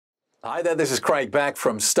Hi there, this is Craig back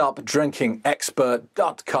from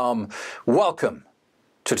StopDrinkingExpert.com. Welcome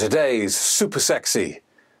to today's super sexy,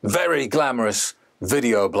 very glamorous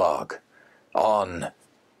video blog on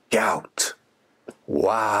gout.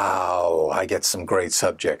 Wow, I get some great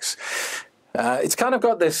subjects. It's kind of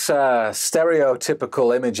got this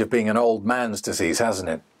stereotypical image of being an old man's disease, hasn't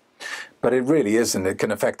it? But it really isn't. It can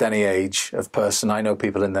affect any age of person. I know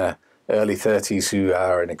people in their early 30s who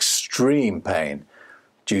are in extreme pain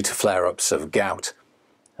due to flare-ups of gout.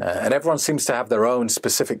 And everyone seems to have their own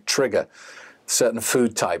specific trigger, certain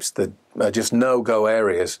food types that are just no-go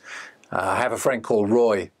areas. I have a friend called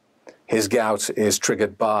Roy. His gout is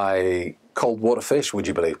triggered by cold water fish, would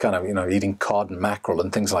you believe? Kind of, eating cod and mackerel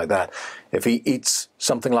and things like that. If he eats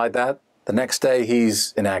something like that, the next day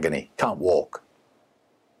he's in agony, can't walk.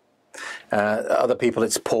 Other people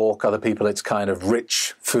it's pork, other people it's kind of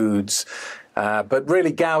rich foods. But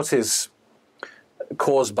really gout is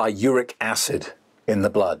caused by uric acid in the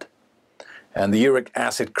blood. And the uric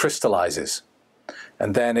acid crystallizes.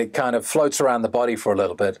 And then it kind of floats around the body for a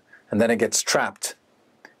little bit. And then it gets trapped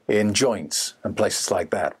in joints and places like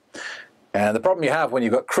that. And the problem you have when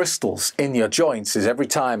you've got crystals in your joints is every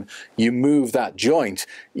time you move that joint,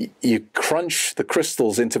 you crunch the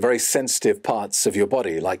crystals into very sensitive parts of your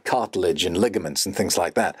body, like cartilage and ligaments and things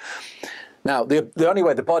like that. Now, the only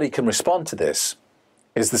way the body can respond to this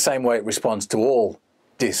is the same way it responds to all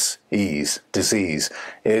disease,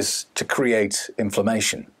 is to create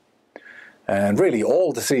inflammation. And really,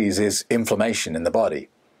 all disease is inflammation in the body.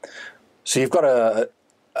 So you've got a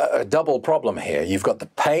double problem here. You've got the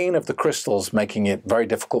pain of the crystals making it very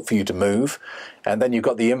difficult for you to move, and then you've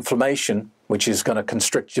got the inflammation, which is going to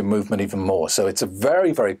constrict your movement even more. So it's a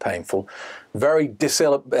very, very painful, very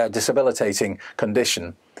debilitating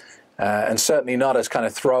condition. And certainly not as kind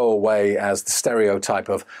of throwaway as the stereotype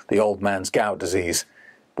of the old man's gout disease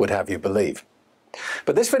would have you believe.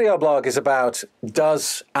 But this video blog is about,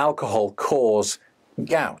 does alcohol cause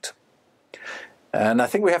gout? And I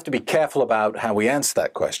think we have to be careful about how we answer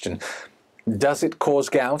that question. Does it cause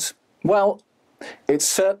gout? Well, it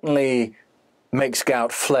certainly makes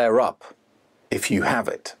gout flare up if you have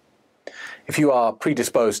it. If you are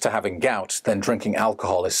predisposed to having gout, then drinking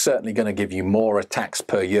alcohol is certainly going to give you more attacks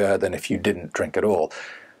per year than if you didn't drink at all.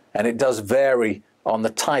 And it does vary on the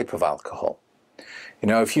type of alcohol.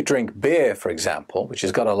 If you drink beer, for example, which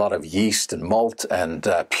has got a lot of yeast and malt and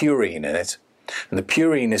purine in it, and the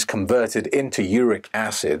purine is converted into uric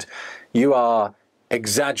acid, you are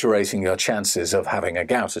exaggerating your chances of having a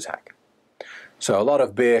gout attack. So a lot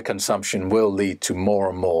of beer consumption will lead to more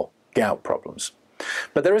and more gout problems.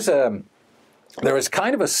 But there is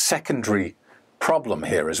kind of a secondary problem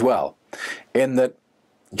here as well, in that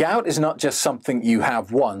gout is not just something you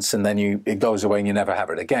have once and then it goes away and you never have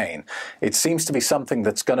it again. It seems to be something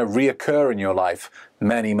that's going to reoccur in your life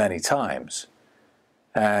many, many times.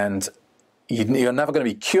 And you're never going to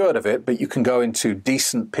be cured of it, but you can go into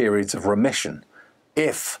decent periods of remission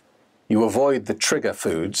if you avoid the trigger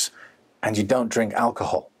foods and you don't drink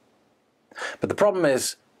alcohol. But the problem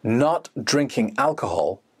is not drinking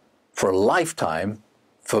alcohol for a lifetime,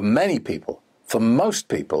 for many people, for most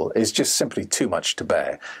people, is just simply too much to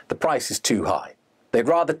bear. The price is too high. They'd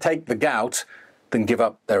rather take the gout than give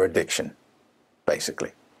up their addiction,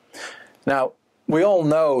 basically. Now, we all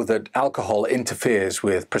know that alcohol interferes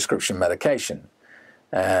with prescription medication.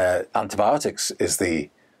 Antibiotics is the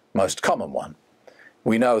most common one.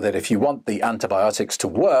 We know that if you want the antibiotics to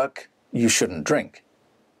work, you shouldn't drink.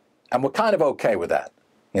 And we're kind of okay with that.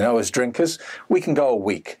 As drinkers, we can go a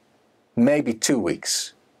week, maybe 2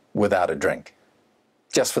 weeks without a drink,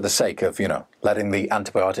 just for the sake of, letting the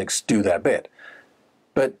antibiotics do their bit.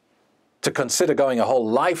 But to consider going a whole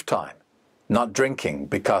lifetime not drinking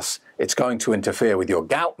because it's going to interfere with your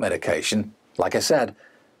gout medication, like I said,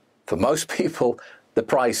 for most people, the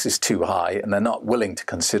price is too high and they're not willing to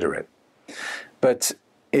consider it. But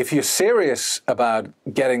if you're serious about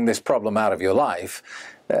getting this problem out of your life,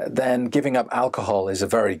 then giving up alcohol is a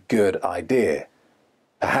very good idea.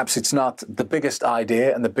 Perhaps it's not the biggest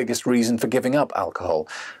idea and the biggest reason for giving up alcohol,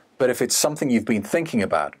 but if it's something you've been thinking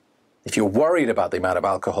about, if you're worried about the amount of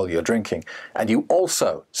alcohol you're drinking, and you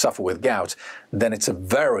also suffer with gout, then it's a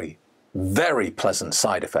very, very pleasant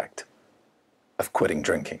side effect of quitting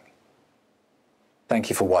drinking.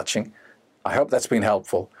 Thank you for watching. I hope that's been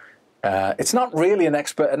helpful. It's not really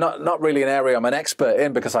not really an area I'm an expert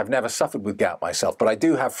in because I've never suffered with gout myself, but I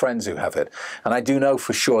do have friends who have it, and I do know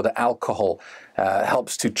for sure that alcohol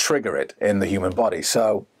helps to trigger it in the human body.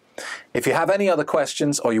 So if you have any other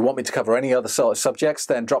questions or you want me to cover any other sort of subjects,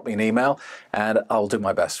 then drop me an email and I'll do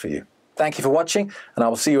my best for you. Thank you for watching, and I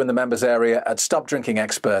will see you in the members area at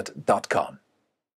stopdrinkingexpert.com.